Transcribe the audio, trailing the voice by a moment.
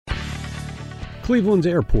Cleveland's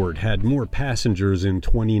airport had more passengers in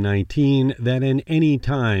 2019 than in any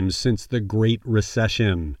time since the Great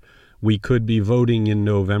Recession. We could be voting in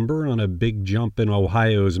November on a big jump in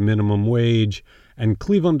Ohio's minimum wage, and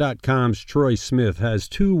Cleveland.com's Troy Smith has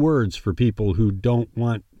 2 words for people who don't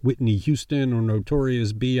want Whitney Houston or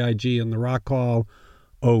Notorious B.I.G. in the Rock Hall: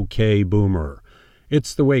 OK Boomer.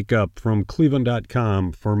 It's the Wake Up from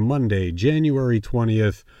Cleveland.com for Monday, January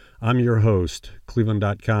 20th. I'm your host,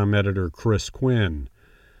 Cleveland.com editor Chris Quinn.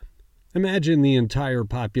 Imagine the entire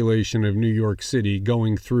population of New York City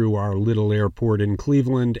going through our little airport in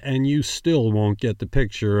Cleveland, and you still won't get the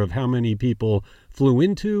picture of how many people flew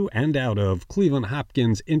into and out of Cleveland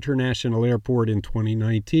Hopkins International Airport in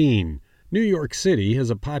 2019. New York City has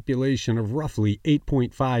a population of roughly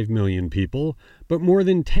 8.5 million people, but more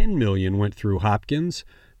than 10 million went through Hopkins.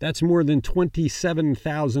 That's more than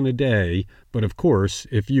 27,000 a day, but of course,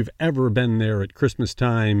 if you've ever been there at Christmas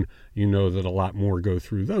time, you know that a lot more go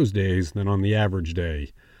through those days than on the average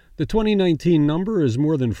day. The 2019 number is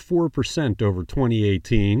more than 4% over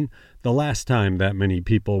 2018. The last time that many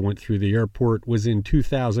people went through the airport was in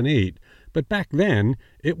 2008, but back then,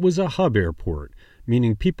 it was a hub airport,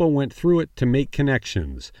 meaning people went through it to make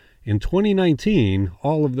connections. In 2019,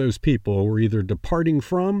 all of those people were either departing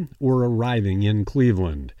from or arriving in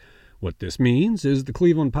Cleveland. What this means is the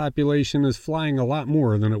Cleveland population is flying a lot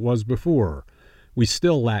more than it was before. We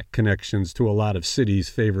still lack connections to a lot of cities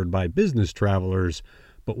favored by business travelers,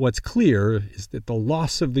 but what's clear is that the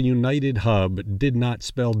loss of the United Hub did not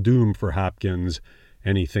spell doom for Hopkins,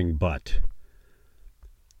 anything but.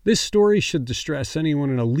 This story should distress anyone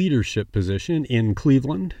in a leadership position in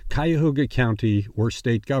Cleveland, Cuyahoga County, or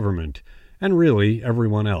state government, and really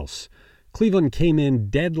everyone else. Cleveland came in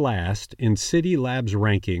dead last in City Lab's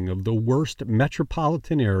ranking of the worst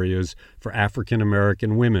metropolitan areas for African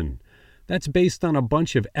American women. That's based on a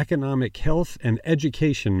bunch of economic, health, and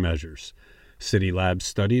education measures. City Lab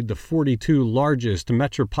studied the 42 largest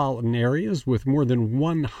metropolitan areas with more than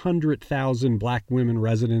 100,000 black women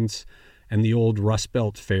residents, and the old Rust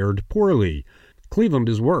Belt fared poorly. Cleveland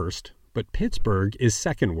is worst, but Pittsburgh is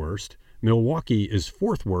second worst, Milwaukee is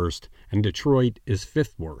fourth worst, and Detroit is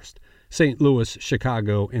fifth worst. St. Louis,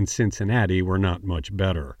 Chicago, and Cincinnati were not much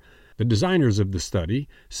better. The designers of the study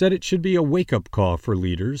said it should be a wake-up call for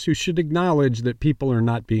leaders who should acknowledge that people are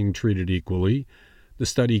not being treated equally. The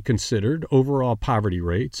study considered overall poverty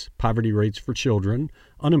rates for children,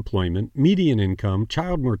 unemployment, median income,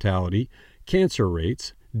 child mortality, cancer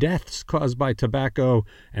rates, deaths caused by tobacco,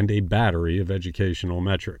 and a battery of educational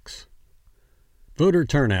metrics. Voter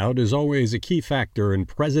turnout is always a key factor in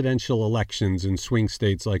presidential elections in swing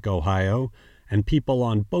states like Ohio, and people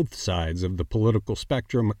on both sides of the political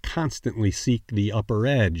spectrum constantly seek the upper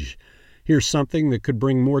edge. Here's something that could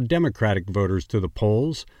bring more Democratic voters to the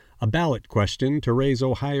polls: a ballot question to raise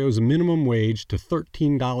Ohio's minimum wage to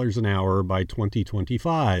 $13 an hour by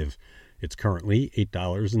 2025. It's currently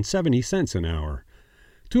 $8.70 an hour.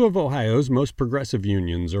 2 of Ohio's most progressive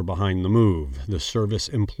unions are behind the move: the Service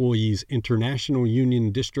Employees International Union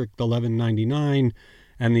District 1199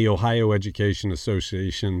 and the Ohio Education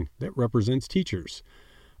Association that represents teachers.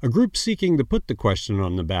 A group seeking to put the question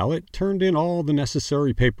on the ballot turned in all the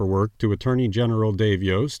necessary paperwork to Attorney General Dave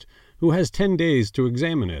Yost, who has 10 days to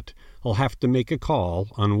examine it. He'll have to make a call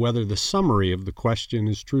on whether the summary of the question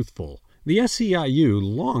is truthful. The SEIU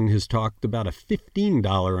long has talked about a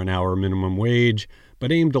 $15 an hour minimum wage,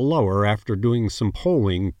 but aimed to lower after doing some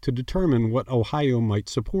polling to determine what Ohio might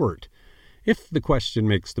support. If the question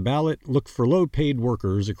makes the ballot, look for low-paid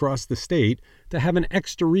workers across the state to have an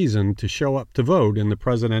extra reason to show up to vote in the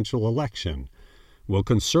presidential election. Will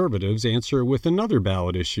conservatives answer with another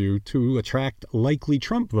ballot issue to attract likely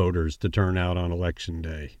Trump voters to turn out on Election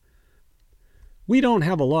Day? We don't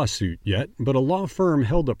have a lawsuit yet, but a law firm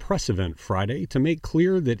held a press event Friday to make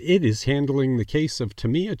clear that it is handling the case of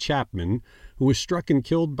Tamia Chapman, who was struck and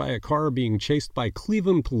killed by a car being chased by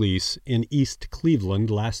Cleveland police in East Cleveland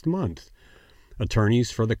last month. Attorneys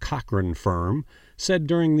for the Cochran firm said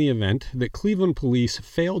during the event that Cleveland police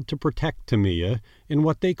failed to protect Tamia in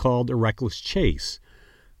what they called a reckless chase.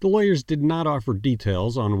 The lawyers did not offer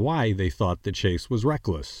details on why they thought the chase was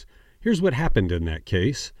reckless. Here's what happened in that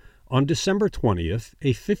case. On December 20th,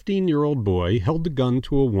 a 15-year-old boy held a gun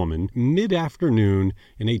to a woman mid-afternoon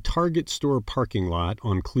in a Target store parking lot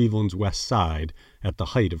on Cleveland's west side at the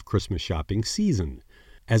height of Christmas shopping season.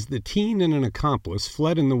 As the teen and an accomplice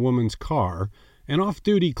fled in the woman's car, an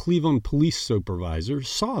off-duty Cleveland police supervisor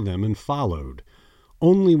saw them and followed.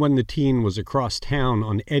 Only when the teen was across town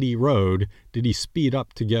on Eddy Road did he speed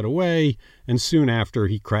up to get away, and soon after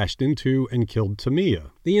he crashed into and killed Tamia.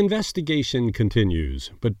 The investigation continues,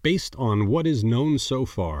 but based on what is known so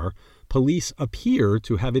far, police appear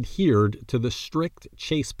to have adhered to the strict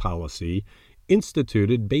chase policy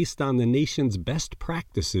instituted based on the nation's best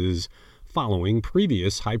practices following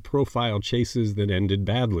previous high-profile chases that ended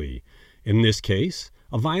badly. In this case,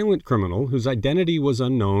 a violent criminal whose identity was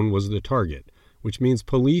unknown was the target, which means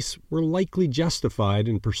police were likely justified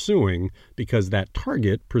in pursuing because that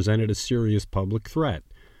target presented a serious public threat.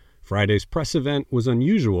 Friday's press event was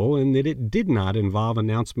unusual in that it did not involve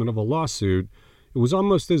announcement of a lawsuit. It was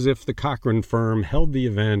almost as if the Cochran firm held the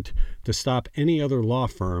event to stop any other law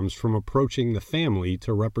firms from approaching the family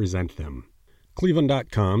to represent them.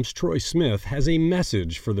 Cleveland.com's Troy Smith has a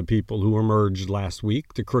message for the people who emerged last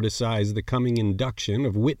week to criticize the coming induction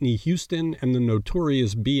of Whitney Houston and the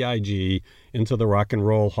Notorious B.I.G. into the Rock and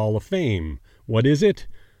Roll Hall of Fame. What is it?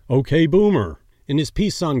 OK Boomer. In his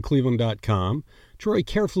piece on Cleveland.com, Troy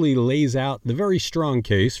carefully lays out the very strong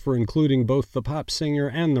case for including both the pop singer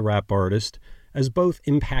and the rap artist, as both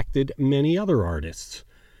impacted many other artists.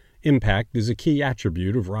 Impact is a key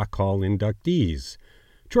attribute of Rock Hall inductees.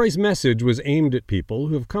 Troy's message was aimed at people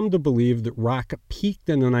who have come to believe that rock peaked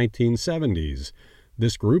in the 1970s.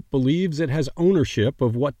 This group believes it has ownership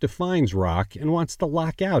of what defines rock and wants to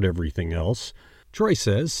lock out everything else. Troy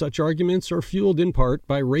says such arguments are fueled in part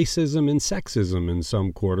by racism and sexism in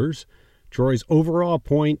some quarters. Troy's overall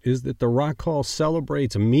point is that the Rock Hall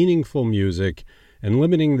celebrates meaningful music, and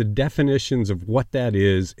limiting the definitions of what that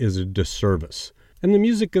is a disservice. And the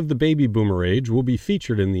music of the baby boomer age will be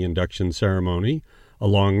featured in the induction ceremony.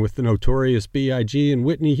 Along with the Notorious B.I.G. and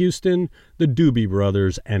Whitney Houston, the Doobie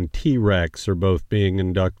Brothers and T-Rex are both being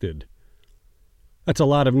inducted. That's a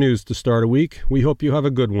lot of news to start a week. We hope you have a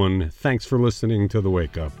good one. Thanks for listening to The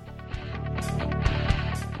Wake Up.